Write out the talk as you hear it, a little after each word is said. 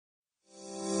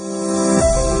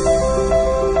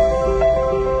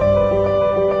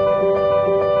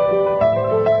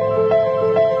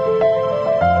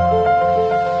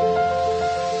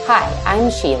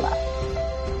Sheila.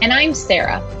 And I'm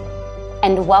Sarah.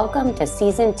 And welcome to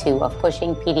Season 2 of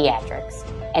Pushing Pediatrics,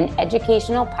 an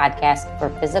educational podcast for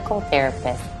physical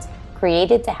therapists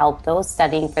created to help those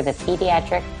studying for the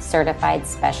Pediatric Certified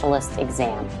Specialist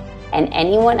exam and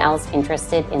anyone else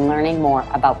interested in learning more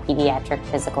about pediatric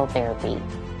physical therapy.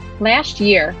 Last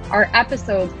year, our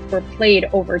episodes were played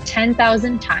over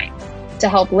 10,000 times to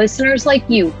help listeners like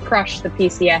you crush the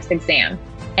PCS exam,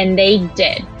 and they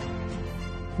did.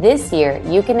 This year,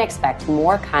 you can expect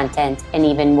more content and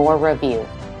even more review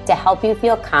to help you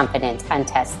feel confident on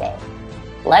test day.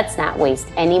 Let's not waste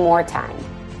any more time.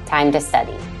 Time to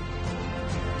study.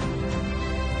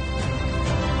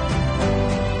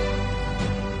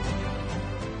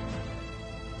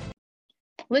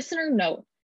 Listener note,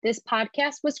 this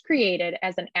podcast was created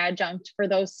as an adjunct for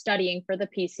those studying for the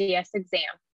PCS exam.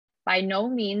 By no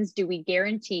means do we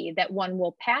guarantee that one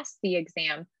will pass the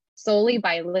exam solely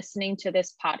by listening to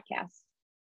this podcast.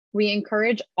 We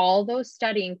encourage all those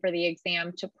studying for the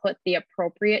exam to put the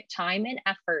appropriate time and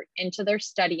effort into their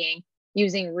studying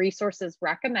using resources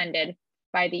recommended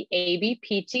by the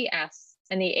ABPTS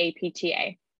and the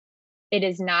APTA. It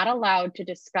is not allowed to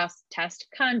discuss test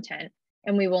content,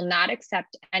 and we will not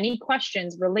accept any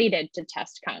questions related to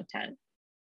test content.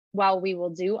 While we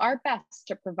will do our best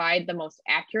to provide the most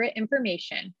accurate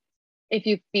information, if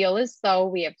you feel as though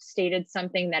we have stated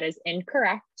something that is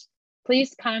incorrect,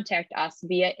 please contact us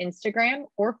via Instagram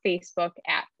or Facebook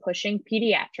at Pushing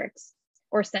Pediatrics,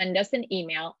 or send us an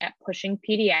email at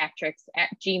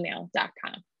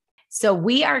pushingpediatrics@gmail.com. So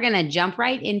we are going to jump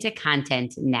right into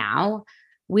content now.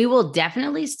 We will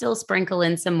definitely still sprinkle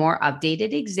in some more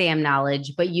updated exam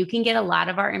knowledge, but you can get a lot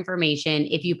of our information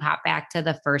if you pop back to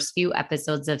the first few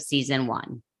episodes of season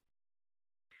 1.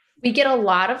 We get a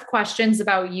lot of questions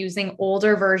about using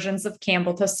older versions of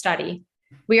Campbell to study.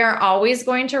 We are always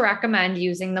going to recommend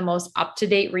using the most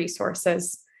up-to-date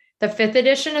resources. The 5th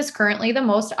edition is currently the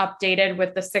most updated,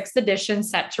 with the 6th edition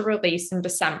set to release in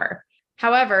December.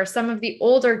 However, some of the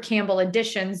older Campbell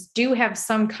editions do have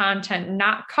some content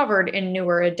not covered in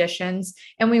newer editions,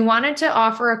 and we wanted to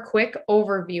offer a quick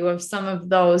overview of some of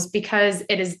those because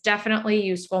it is definitely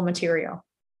useful material.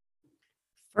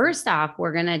 First off,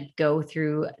 we're going to go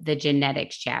through the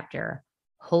genetics chapter.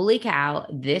 Holy cow,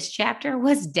 this chapter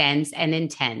was dense and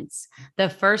intense. The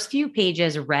first few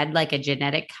pages read like a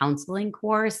genetic counseling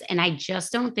course, and I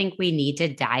just don't think we need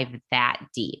to dive that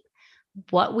deep.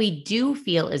 What we do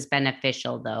feel is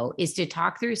beneficial, though, is to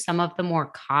talk through some of the more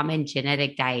common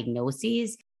genetic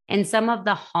diagnoses and some of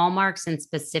the hallmarks and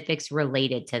specifics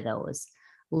related to those.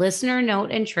 Listener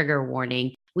note and trigger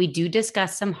warning, we do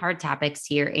discuss some hard topics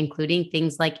here, including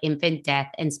things like infant death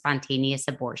and spontaneous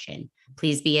abortion.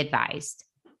 Please be advised.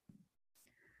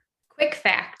 Quick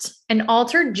fact, an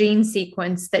altered gene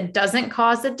sequence that doesn't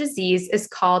cause a disease is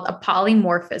called a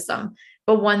polymorphism,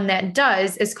 but one that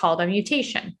does is called a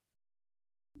mutation.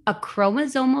 A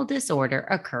chromosomal disorder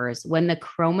occurs when the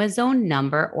chromosome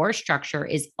number or structure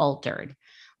is altered.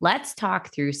 Let's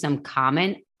talk through some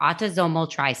common autosomal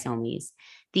trisomies.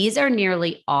 These are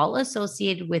nearly all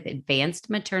associated with advanced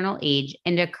maternal age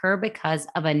and occur because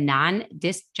of a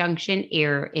non-disjunction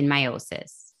error in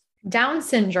meiosis. Down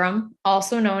syndrome,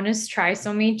 also known as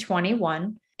trisomy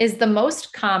 21, is the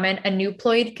most common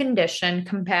aneuploid condition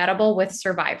compatible with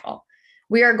survival.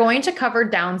 We are going to cover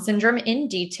Down syndrome in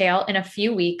detail in a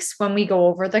few weeks when we go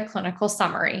over the clinical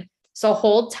summary, so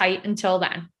hold tight until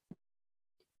then.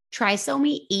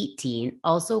 Trisomy 18,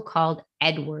 also called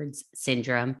Edwards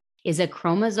syndrome, is a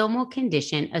chromosomal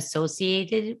condition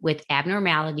associated with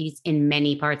abnormalities in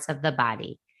many parts of the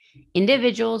body.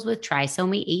 Individuals with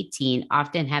trisomy 18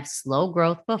 often have slow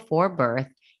growth before birth,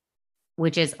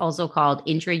 which is also called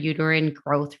intrauterine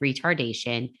growth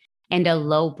retardation, and a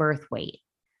low birth weight.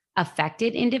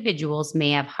 Affected individuals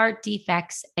may have heart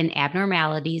defects and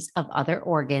abnormalities of other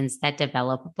organs that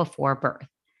develop before birth.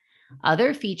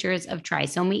 Other features of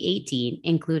trisomy 18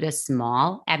 include a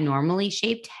small, abnormally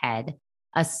shaped head,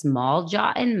 a small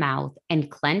jaw and mouth, and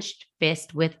clenched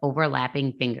fist with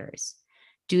overlapping fingers.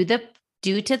 Due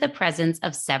to the presence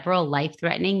of several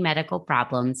life-threatening medical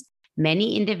problems,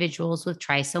 many individuals with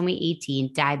trisomy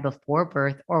 18 die before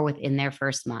birth or within their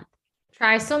first month.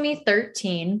 Trisomy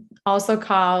 13, also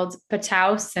called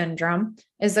Patau syndrome,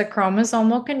 is a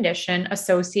chromosomal condition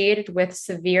associated with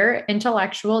severe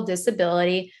intellectual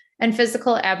disability and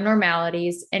physical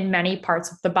abnormalities in many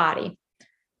parts of the body.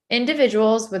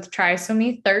 Individuals with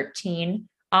trisomy 13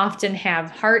 often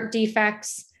have heart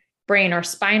defects, brain or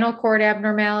spinal cord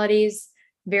abnormalities,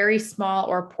 very small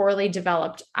or poorly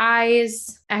developed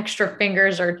eyes, extra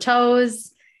fingers or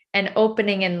toes, an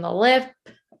opening in the lip,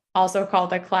 also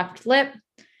called a cleft lip,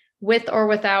 with or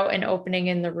without an opening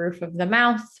in the roof of the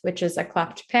mouth, which is a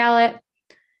cleft palate,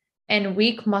 and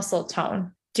weak muscle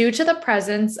tone. Due to the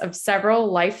presence of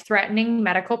several life-threatening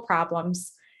medical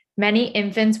problems, many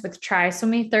infants with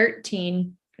trisomy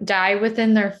 13 die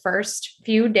within their first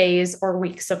few days or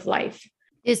weeks of life.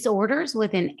 Disorders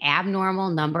with an abnormal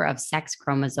number of sex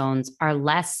chromosomes are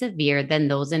less severe than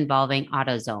those involving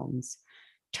autosomes.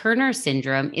 Turner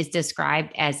syndrome is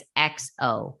described as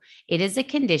XO. It is a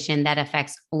condition that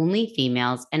affects only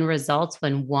females and results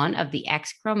when one of the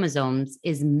X chromosomes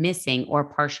is missing or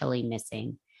partially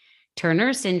missing.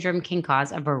 Turner syndrome can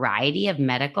cause a variety of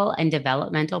medical and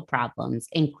developmental problems,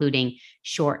 including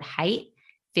short height,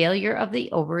 failure of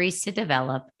the ovaries to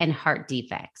develop, and heart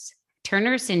defects.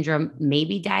 Turner syndrome may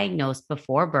be diagnosed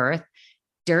before birth,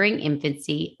 during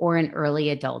infancy, or in early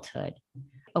adulthood.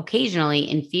 Occasionally,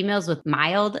 in females with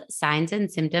mild signs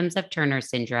and symptoms of Turner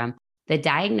syndrome, the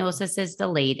diagnosis is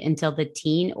delayed until the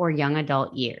teen or young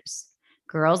adult years.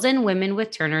 Girls and women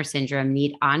with Turner syndrome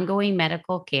need ongoing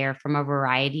medical care from a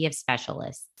variety of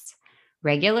specialists.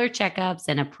 Regular checkups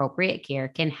and appropriate care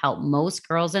can help most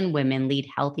girls and women lead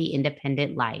healthy,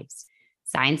 independent lives.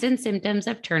 Signs and symptoms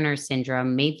of Turner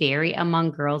syndrome may vary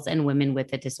among girls and women with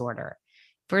the disorder.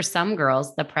 For some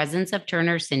girls, the presence of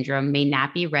Turner syndrome may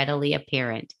not be readily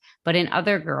apparent, but in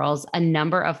other girls, a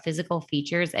number of physical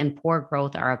features and poor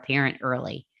growth are apparent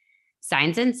early.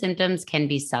 Signs and symptoms can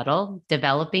be subtle,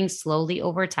 developing slowly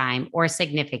over time, or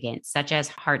significant, such as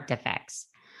heart defects.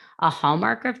 A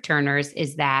hallmark of Turner's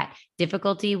is that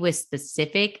difficulty with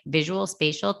specific visual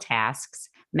spatial tasks,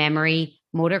 memory,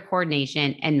 motor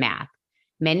coordination, and math.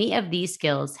 Many of these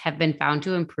skills have been found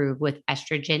to improve with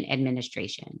estrogen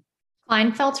administration.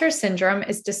 Klinefelter syndrome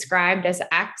is described as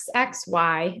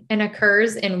XXY and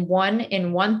occurs in 1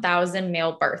 in 1,000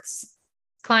 male births.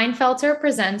 Klinefelter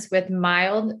presents with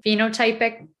mild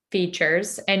phenotypic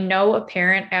features and no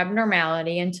apparent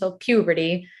abnormality until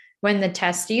puberty, when the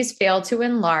testes fail to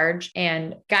enlarge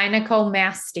and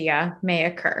gynecomastia may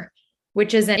occur,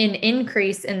 which is an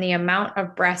increase in the amount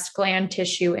of breast gland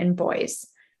tissue in boys.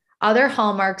 Other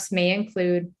hallmarks may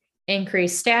include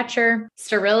increased stature,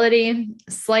 sterility,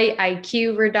 slight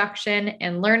IQ reduction,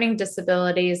 and learning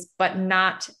disabilities, but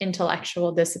not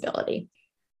intellectual disability.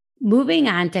 Moving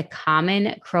on to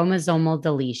common chromosomal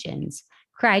deletions.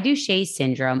 Cry-Duchet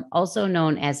syndrome, also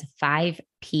known as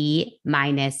 5p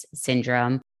minus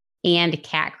syndrome and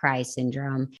cat-cry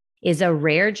syndrome, is a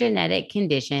rare genetic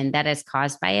condition that is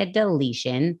caused by a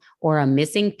deletion or a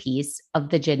missing piece of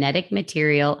the genetic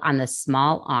material on the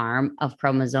small arm of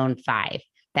chromosome 5.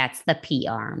 That's the P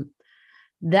arm.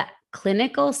 The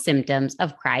clinical symptoms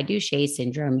of Cry-Duchet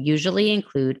syndrome usually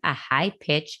include a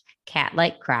high-pitched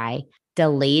cat-like cry,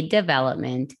 delayed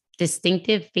development,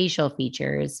 distinctive facial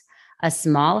features, a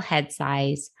small head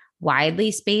size,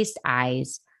 widely spaced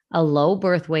eyes, a low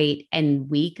birth weight, and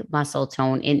weak muscle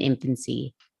tone in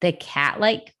infancy. The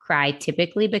cat-like cry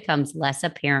typically becomes less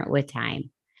apparent with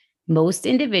time. Most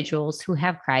individuals who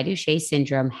have Cry-Duchet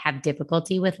syndrome have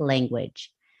difficulty with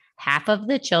language. Half of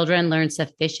the children learn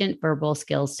sufficient verbal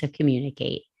skills to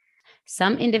communicate.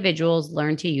 Some individuals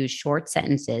learn to use short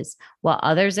sentences, while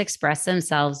others express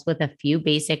themselves with a few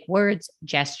basic words,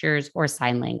 gestures, or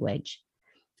sign language.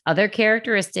 Other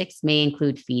characteristics may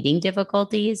include feeding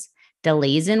difficulties,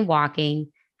 delays in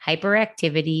walking,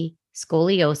 hyperactivity,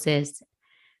 scoliosis.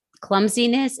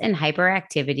 Clumsiness and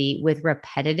hyperactivity with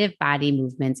repetitive body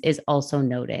movements is also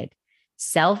noted.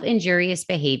 Self-injurious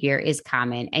behavior is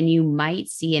common, and you might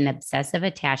see an obsessive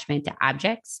attachment to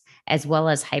objects as well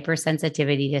as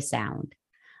hypersensitivity to sound.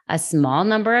 A small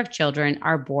number of children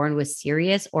are born with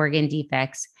serious organ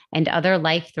defects and other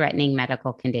life-threatening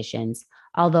medical conditions,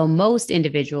 although most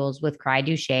individuals with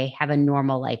Cry-Duchet have a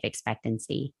normal life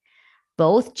expectancy.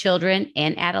 Both children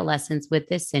and adolescents with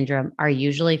this syndrome are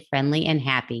usually friendly and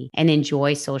happy and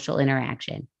enjoy social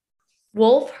interaction.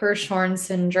 Wolff-Hirschhorn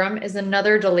syndrome is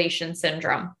another deletion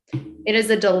syndrome. It is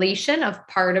a deletion of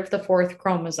part of the 4th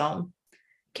chromosome.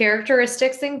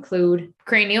 Characteristics include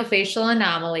craniofacial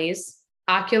anomalies,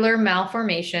 ocular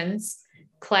malformations,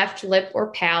 cleft lip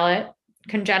or palate,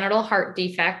 congenital heart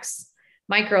defects,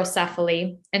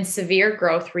 microcephaly, and severe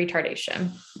growth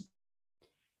retardation.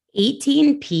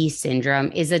 18p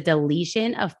syndrome is a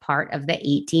deletion of part of the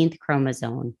 18th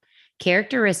chromosome.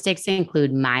 Characteristics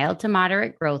include mild to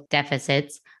moderate growth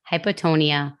deficits,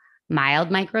 hypotonia, mild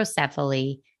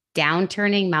microcephaly,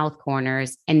 downturning mouth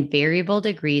corners, and variable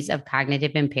degrees of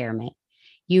cognitive impairment.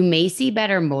 You may see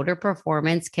better motor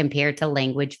performance compared to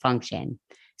language function.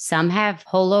 Some have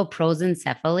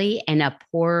holoprosencephaly and a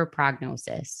poorer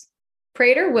prognosis.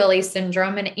 Prader-Willi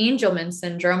syndrome and Angelman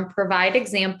syndrome provide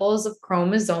examples of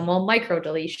chromosomal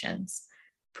microdeletions.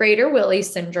 Prader-Willi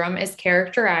syndrome is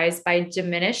characterized by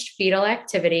diminished fetal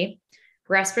activity,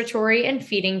 respiratory and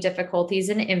feeding difficulties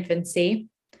in infancy,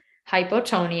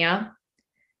 hypotonia,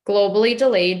 globally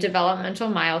delayed developmental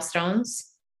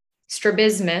milestones,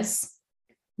 strabismus,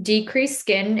 decreased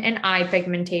skin and eye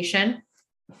pigmentation,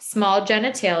 small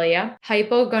genitalia,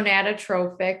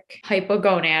 hypogonadotrophic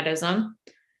hypogonadism,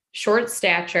 short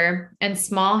stature, and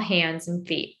small hands and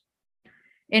feet.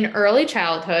 In early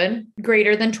childhood,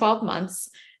 greater than 12 months,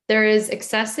 there is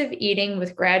excessive eating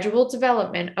with gradual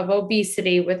development of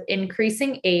obesity with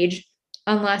increasing age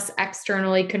unless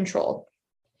externally controlled.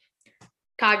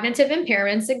 Cognitive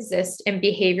impairments exist, and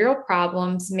behavioral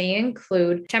problems may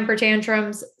include temper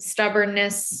tantrums,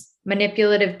 stubbornness,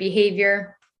 manipulative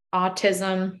behavior,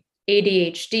 autism,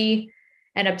 ADHD,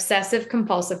 and obsessive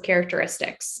compulsive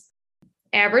characteristics.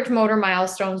 Average motor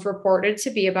milestones reported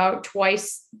to be about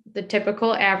twice the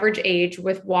typical average age,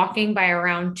 with walking by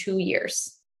around 2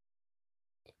 years.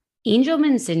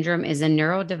 Angelman syndrome is a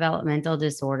neurodevelopmental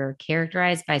disorder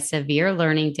characterized by severe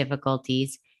learning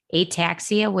difficulties,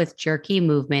 ataxia with jerky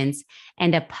movements,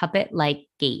 and a puppet-like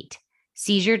gait,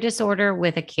 seizure disorder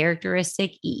with a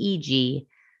characteristic EEG,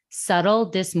 subtle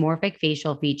dysmorphic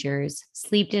facial features,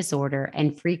 sleep disorder,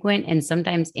 and frequent and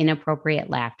sometimes inappropriate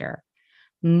laughter.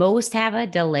 Most have a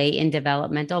delay in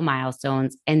developmental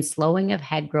milestones and slowing of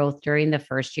head growth during the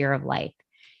first year of life.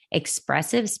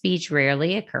 Expressive speech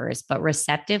rarely occurs, but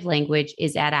receptive language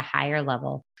is at a higher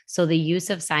level, so the use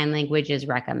of sign language is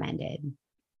recommended.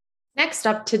 Next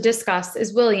up to discuss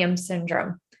is Williams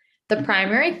syndrome. The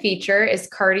primary feature is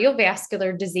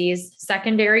cardiovascular disease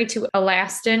secondary to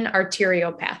elastin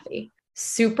arteriopathy.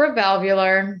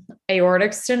 Supravalvular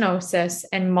aortic stenosis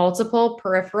and multiple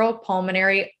peripheral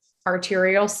pulmonary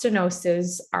arterial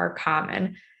stenosis are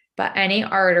common, but any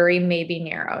artery may be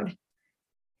narrowed.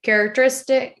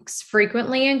 Characteristics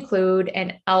frequently include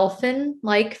an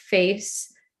elfin-like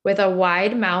face with a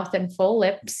wide mouth and full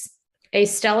lips, a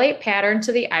stellate pattern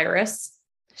to the iris,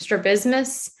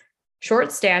 strabismus,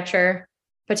 short stature,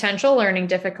 potential learning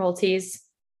difficulties,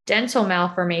 dental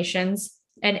malformations,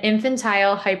 and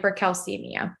infantile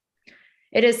hypercalcemia.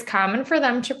 It is common for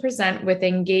them to present with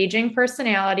engaging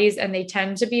personalities, and they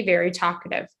tend to be very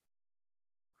talkative.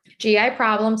 GI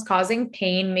problems causing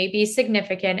pain may be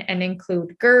significant and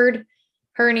include GERD,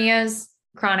 hernias,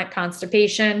 chronic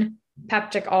constipation,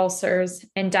 peptic ulcers,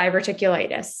 and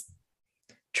diverticulitis.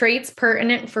 Traits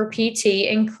pertinent for PT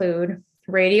include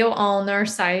radio-ulnar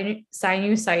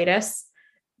sinusitis,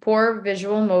 poor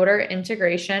visual motor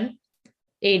integration,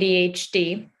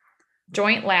 ADHD,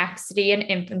 joint laxity in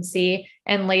infancy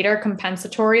and later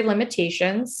compensatory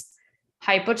limitations,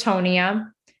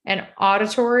 hypotonia, and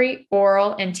auditory,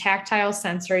 oral, and tactile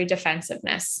sensory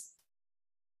defensiveness.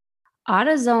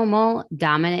 Autosomal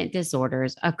dominant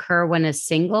disorders occur when a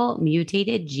single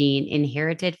mutated gene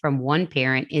inherited from one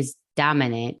parent is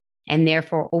dominant and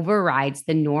therefore overrides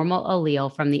the normal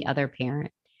allele from the other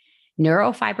parent.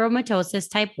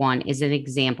 Neurofibromatosis type 1 is an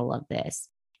example of this.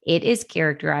 It is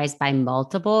characterized by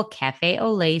multiple cafe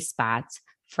au lait spots,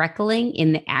 freckling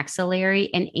in the axillary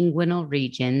and inguinal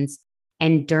regions,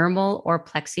 and dermal or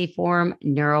plexiform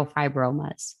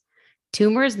neurofibromas.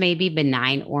 Tumors may be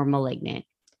benign or malignant.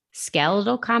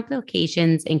 Skeletal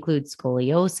complications include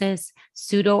scoliosis,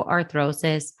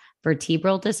 pseudoarthrosis,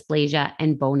 vertebral dysplasia,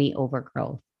 and bony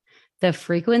overgrowth. The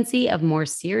frequency of more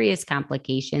serious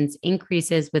complications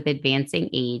increases with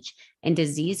advancing age, and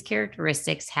disease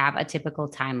characteristics have a typical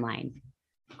timeline.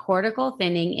 Cortical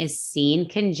thinning is seen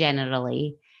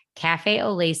congenitally. Cafe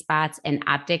au lait spots and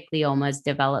optic gliomas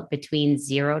develop between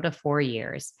 0 to 4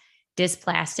 years.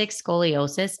 Dysplastic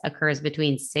scoliosis occurs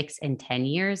between 6 and 10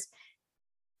 years,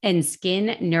 and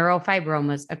skin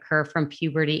neurofibromas occur from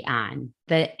puberty on.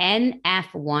 The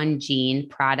NF1 gene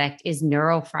product is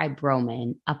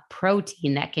neurofibromin, a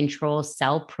protein that controls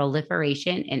cell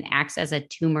proliferation and acts as a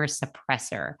tumor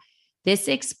suppressor. This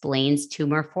explains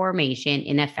tumor formation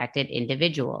in affected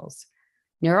individuals.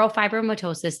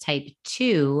 Neurofibromatosis type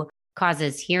 2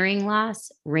 causes hearing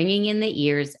loss, ringing in the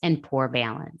ears, and poor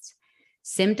balance.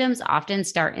 Symptoms often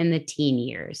start in the teen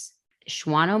years.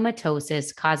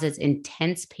 Schwannomatosis causes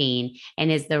intense pain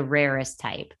and is the rarest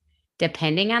type.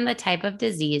 Depending on the type of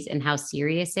disease and how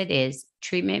serious it is,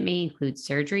 treatment may include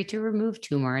surgery to remove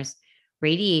tumors,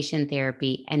 radiation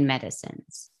therapy, and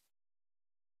medicines.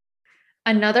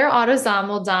 Another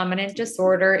autosomal dominant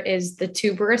disorder is the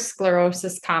tuberous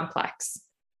sclerosis complex.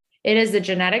 It is a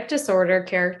genetic disorder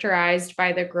characterized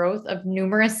by the growth of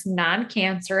numerous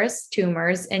non-cancerous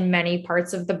tumors in many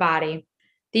parts of the body.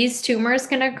 These tumors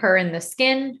can occur in the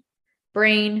skin,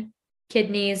 brain,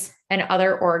 kidneys, and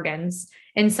other organs,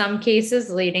 in some cases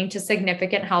leading to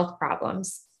significant health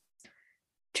problems.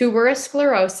 Tuberous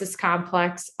sclerosis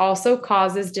complex also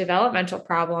causes developmental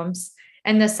problems,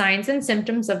 and the signs and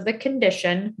symptoms of the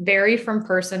condition vary from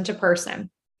person to person.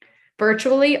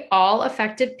 Virtually all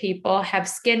affected people have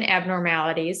skin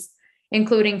abnormalities,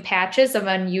 including patches of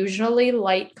unusually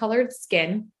light-colored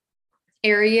skin,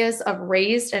 areas of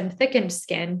raised and thickened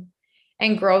skin,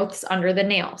 and growths under the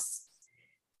nails.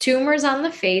 Tumors on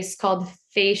the face called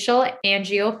facial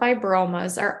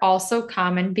angiofibromas are also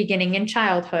common beginning in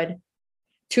childhood.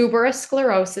 Tuberous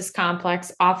sclerosis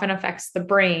complex often affects the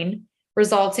brain,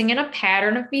 resulting in a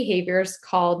pattern of behaviors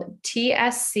called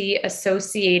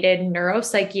TSC-associated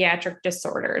neuropsychiatric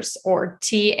disorders, or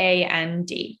TAND.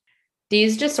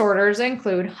 These disorders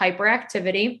include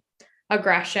hyperactivity,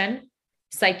 aggression,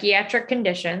 psychiatric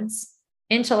conditions,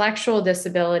 intellectual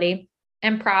disability,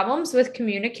 and problems with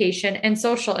communication and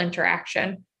social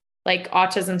interaction, like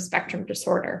autism spectrum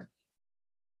disorder.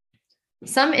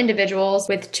 Some individuals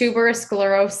with tuberous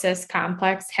sclerosis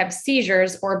complex have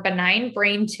seizures or benign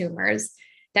brain tumors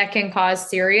that can cause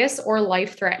serious or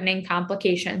life-threatening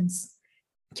complications.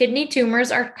 Kidney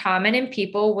tumors are common in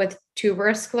people with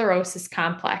tuberous sclerosis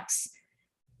complex.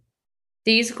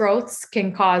 These growths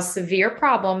can cause severe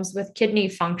problems with kidney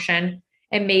function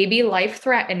and may be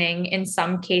life-threatening in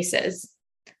some cases.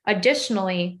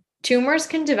 Additionally, tumors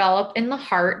can develop in the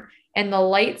heart and the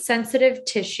light-sensitive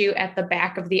tissue at the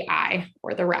back of the eye,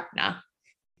 or the retina.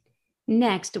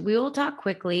 Next, we will talk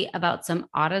quickly about some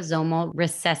autosomal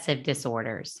recessive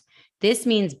disorders. This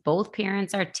means both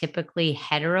parents are typically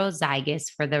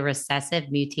heterozygous for the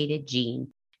recessive mutated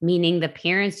gene, meaning the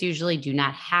parents usually do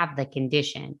not have the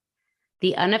condition.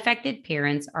 The unaffected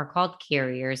parents are called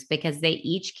carriers because they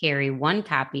each carry one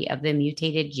copy of the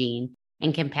mutated gene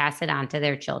and can pass it on to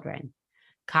their children.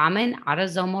 Common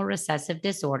autosomal recessive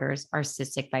disorders are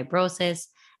cystic fibrosis,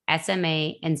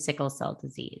 SMA, and sickle cell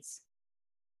disease.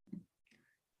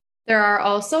 There are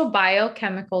also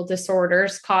biochemical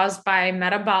disorders caused by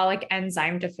metabolic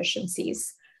enzyme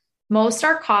deficiencies. Most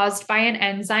are caused by an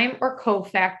enzyme or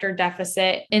cofactor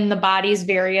deficit in the body's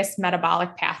various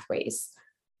metabolic pathways.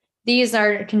 These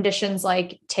are conditions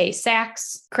like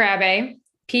Tay-Sachs, Krabbe,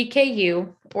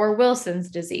 PKU, or Wilson's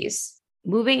disease.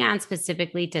 Moving on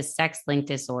specifically to sex-linked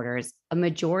disorders, a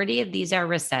majority of these are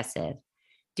recessive.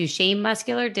 Duchenne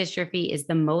muscular dystrophy is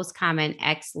the most common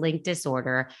X-linked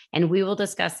disorder, and we will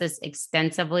discuss this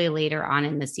extensively later on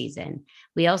in the season.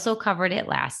 We also covered it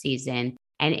last season,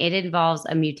 and it involves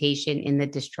a mutation in the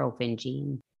dystrophin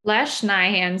gene.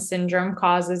 Lesch-Nyhan syndrome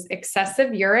causes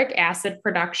excessive uric acid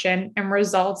production and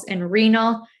results in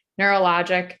renal,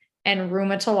 neurologic, and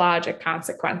rheumatologic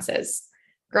consequences.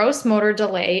 Gross motor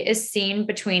delay is seen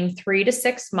between 3 to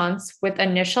 6 months with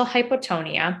initial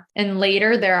hypotonia, and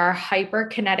later there are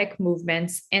hyperkinetic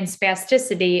movements and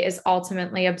spasticity is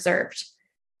ultimately observed.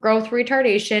 Growth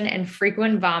retardation and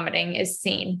frequent vomiting is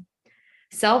seen.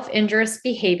 Self-injurious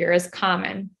behavior is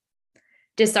common.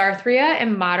 Dysarthria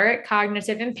and moderate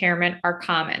cognitive impairment are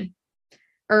common.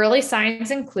 Early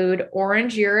signs include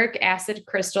orange uric acid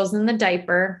crystals in the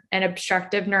diaper and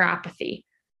obstructive neuropathy.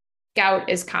 Gout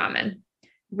is common.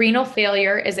 Renal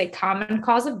failure is a common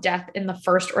cause of death in the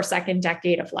first or second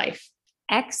decade of life.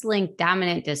 X-linked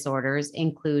dominant disorders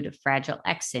include Fragile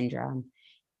X syndrome.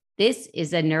 This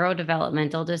is a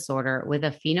neurodevelopmental disorder with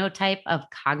a phenotype of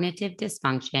cognitive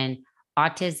dysfunction,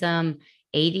 autism,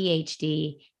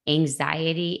 ADHD,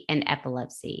 anxiety, and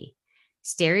epilepsy.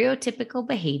 Stereotypical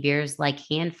behaviors like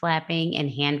hand flapping and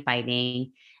hand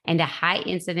biting and a high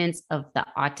incidence of the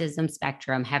autism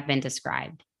spectrum have been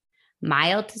described.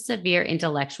 Mild to severe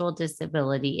intellectual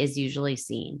disability is usually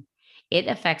seen. It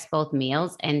affects both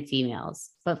males and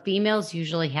females, but females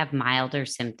usually have milder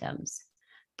symptoms.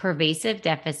 Pervasive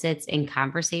deficits in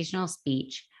conversational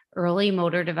speech, early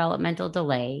motor developmental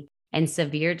delay, and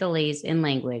severe delays in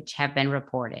language have been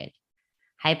reported.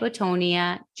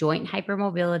 Hypotonia, joint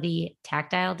hypermobility,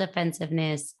 tactile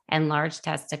defensiveness, and large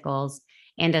testicles,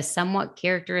 and a somewhat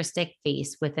characteristic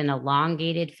face with an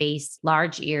elongated face,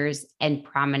 large ears, and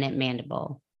prominent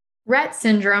mandible. Rett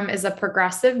syndrome is a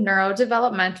progressive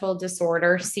neurodevelopmental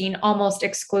disorder seen almost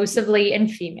exclusively in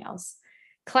females.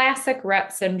 Classic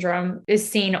Rett syndrome is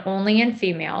seen only in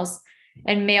females,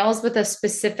 and males with a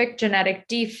specific genetic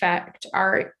defect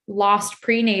are lost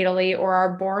prenatally or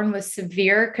are born with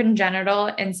severe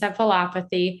congenital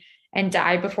encephalopathy and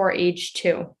die before age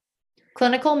 2.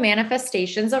 Clinical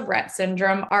manifestations of Rett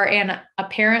syndrome are an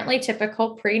apparently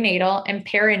typical prenatal and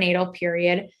perinatal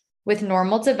period with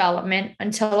normal development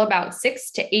until about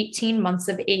 6 to 18 months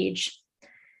of age.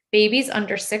 Babies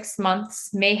under 6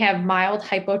 months may have mild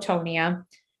hypotonia,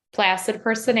 placid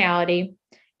personality,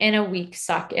 and a weak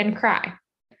suck and cry.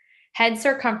 Head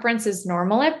circumference is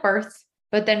normal at birth,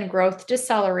 but then growth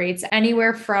decelerates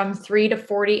anywhere from 3 to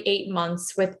 48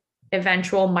 months with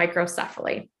eventual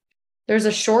microcephaly. There's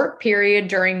a short period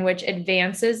during which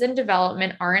advances in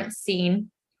development aren't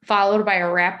seen, followed by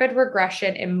a rapid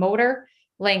regression in motor,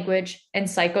 language, and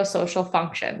psychosocial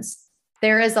functions.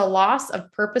 There is a loss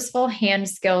of purposeful hand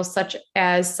skills such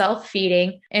as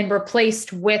self-feeding and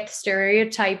replaced with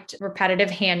stereotyped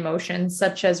repetitive hand motions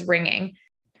such as ringing.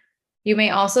 You may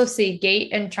also see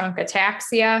gait and trunk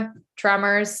ataxia,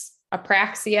 tremors,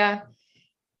 apraxia,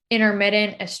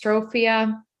 intermittent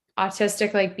estrophia,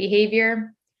 autistic-like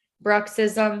behavior,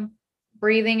 bruxism,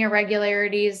 breathing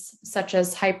irregularities such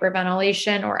as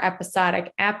hyperventilation or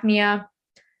episodic apnea,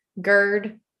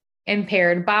 GERD,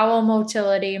 impaired bowel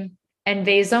motility, and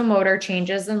vasomotor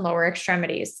changes in lower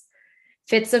extremities.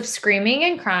 Fits of screaming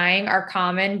and crying are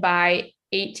common by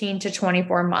 18 to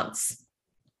 24 months.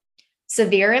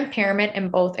 Severe impairment in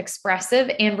both expressive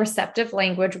and receptive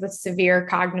language with severe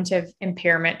cognitive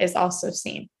impairment is also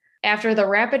seen. After the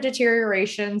rapid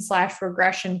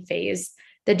deterioration/regression phase,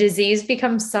 the disease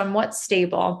becomes somewhat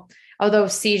stable, although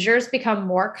seizures become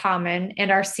more common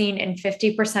and are seen in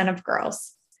 50% of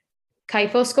girls.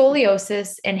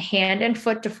 Kyphoscoliosis and hand and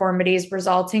foot deformities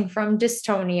resulting from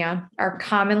dystonia are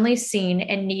commonly seen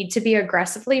and need to be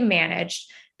aggressively managed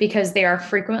because they are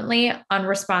frequently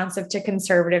unresponsive to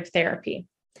conservative therapy.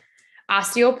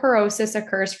 Osteoporosis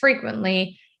occurs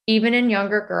frequently, even in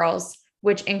younger girls,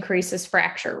 which increases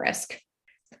fracture risk.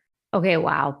 Okay,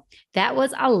 wow. That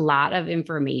was a lot of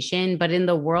information, but in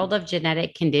the world of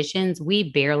genetic conditions,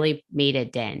 we barely made a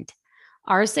dent.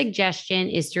 Our suggestion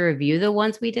is to review the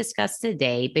ones we discussed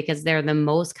today because they're the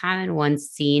most common ones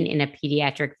seen in a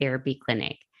pediatric therapy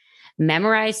clinic.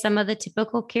 Memorize some of the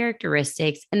typical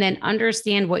characteristics and then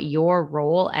understand what your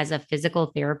role as a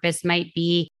physical therapist might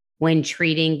be when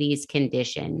treating these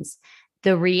conditions.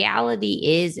 The reality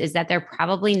is that they're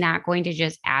probably not going to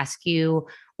just ask you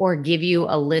or give you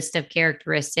a list of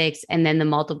characteristics, and then the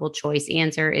multiple choice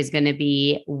answer is going to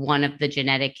be one of the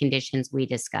genetic conditions we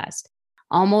discussed.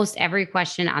 Almost every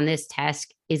question on this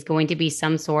test is going to be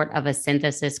some sort of a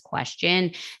synthesis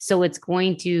question. So it's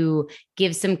going to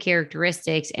give some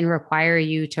characteristics and require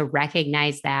you to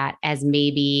recognize that as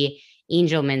maybe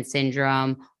Angelman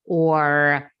syndrome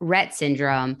or Rett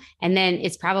syndrome. And then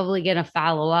it's probably going to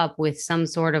follow up with some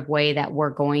sort of way that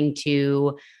we're going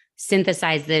to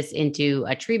synthesize this into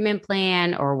a treatment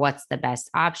plan or what's the best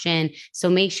option. So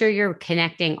make sure you're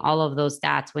connecting all of those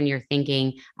dots when you're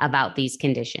thinking about these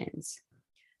conditions.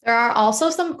 There are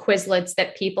also some Quizlets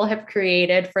that people have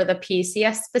created for the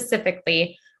PCS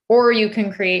specifically, or you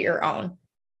can create your own.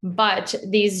 But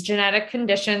these genetic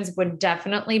conditions would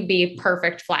definitely be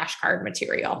perfect flashcard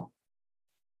material.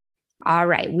 All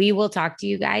right. We will talk to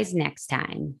you guys next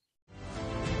time.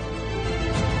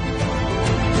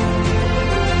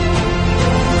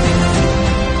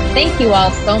 Thank you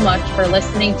all so much for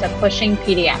listening to Pushing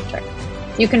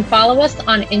Pediatrics. You can follow us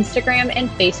on Instagram and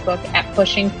Facebook at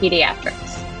Pushing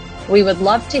Pediatrics. We would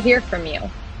love to hear from you.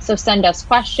 So send us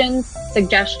questions,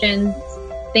 suggestions,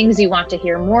 things you want to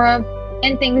hear more of,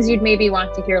 and things you'd maybe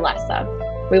want to hear less of.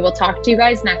 We will talk to you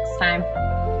guys next time.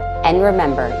 And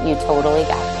remember, you totally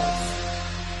got it.